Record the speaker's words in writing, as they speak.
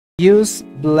use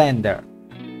Blender?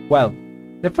 Well,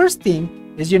 the first thing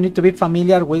is you need to be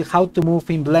familiar with how to move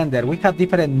in Blender. We have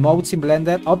different modes in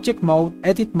Blender: object mode,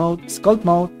 edit mode, sculpt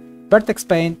mode, vertex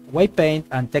paint, wave paint,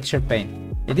 and texture paint.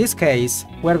 In this case,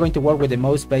 we're going to work with the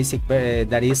most basic,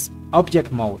 that is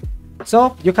object mode.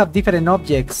 So you have different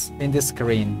objects in the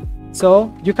screen.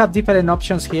 So you have different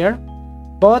options here,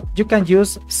 but you can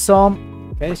use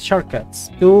some shortcuts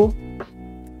to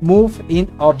move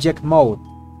in object mode.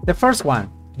 The first one,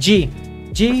 G.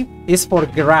 G is for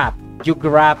grab. You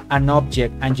grab an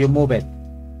object and you move it.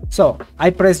 So I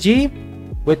press G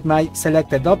with my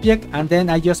selected object, and then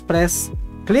I just press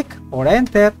click or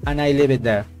enter and I leave it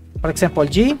there. For example,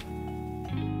 G.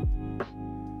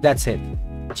 That's it.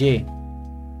 G.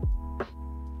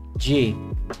 G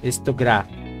is to grab.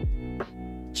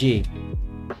 G.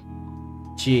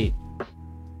 G.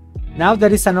 Now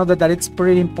there is another that it's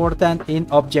pretty important in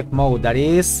object mode, that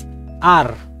is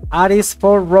R. R is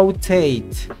for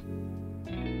rotate.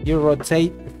 You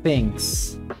rotate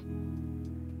things.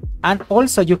 And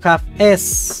also you have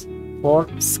S for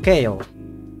scale.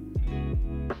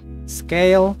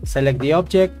 Scale, select the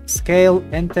object, scale,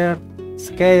 enter,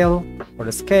 scale,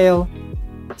 or scale,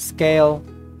 scale,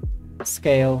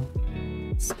 scale,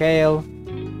 scale,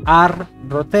 R,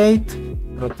 rotate,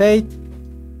 rotate,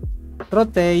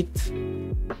 rotate,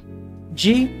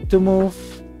 G to move,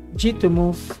 G to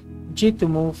move, G to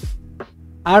move,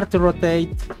 R to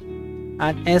rotate,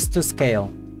 and S to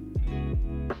scale.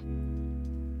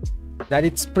 That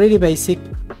it's pretty basic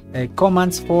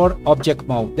commands for object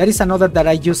mode. There is another that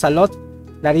I use a lot,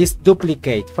 that is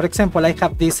duplicate. For example, I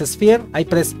have this sphere, I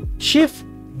press Shift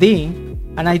D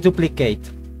and I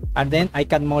duplicate, and then I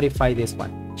can modify this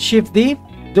one. Shift D,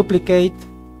 duplicate,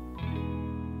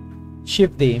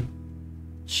 Shift D,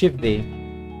 Shift D,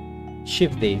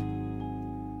 Shift D,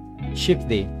 Shift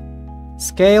D,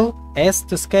 scale, S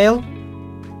to scale,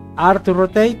 R to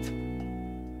rotate,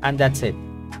 and that's it.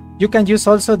 You can use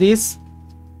also this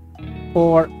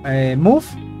for move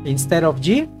instead of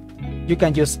G. You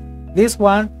can use this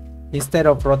one instead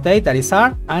of rotate, that is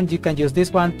R, and you can use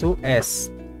this one to S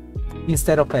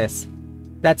instead of S.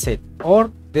 That's it.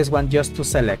 Or this one just to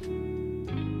select.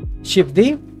 Shift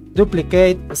D,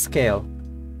 duplicate, scale.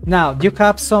 Now you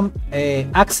have some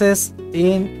axis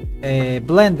in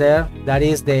Blender, that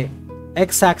is the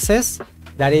X-axis.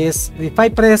 That is, if I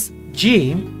press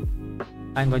G,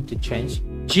 I'm going to change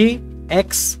G,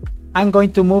 X, I'm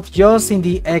going to move just in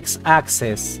the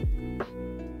X-axis.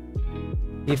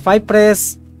 If I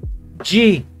press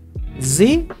G,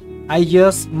 Z, I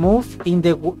just move in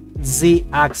the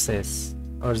Z-axis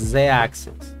or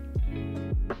Z-axis.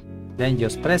 Then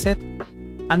just press it,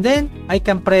 and then I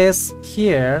can press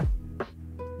here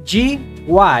G,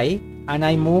 Y, and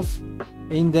I move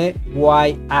in the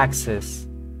Y-axis.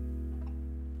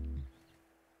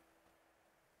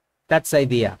 That's the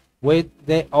idea with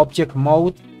the object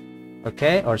mode,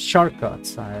 okay, or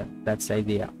shortcuts. That's the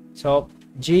idea. So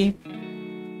G,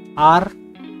 R,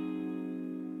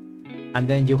 and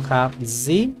then you have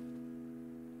Z,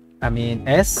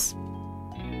 S,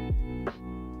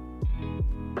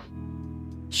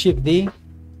 Shift D,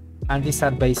 and these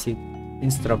are basic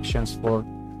instructions for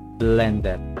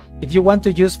Blender. If you want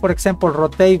to use, for example,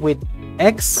 rotate with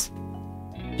X,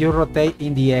 you rotate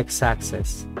in the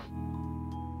X-axis.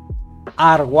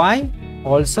 RY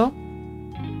also,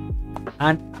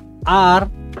 and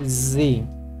RZ.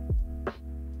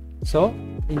 So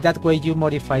in that way you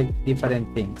modify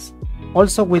different things.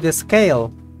 Also with the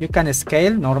scale, you can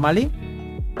scale normally,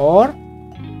 or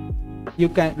you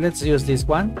can, let's use this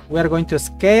one. We are going to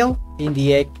scale in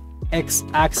the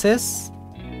X-axis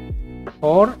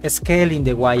or scale in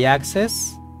the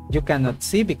Y-axis. You cannot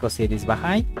see because it is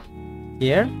behind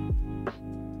here.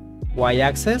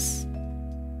 Y-axis,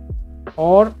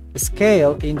 or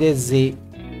scale in the Z,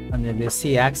 on the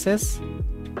Z-axis,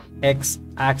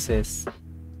 X-axis,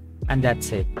 and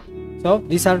that's it. So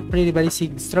these are pretty basic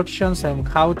instructions on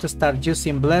how to start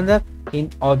using Blender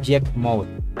in object mode.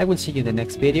 I will see you in the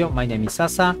next video. My name is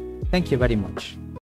Asa. Thank you very much.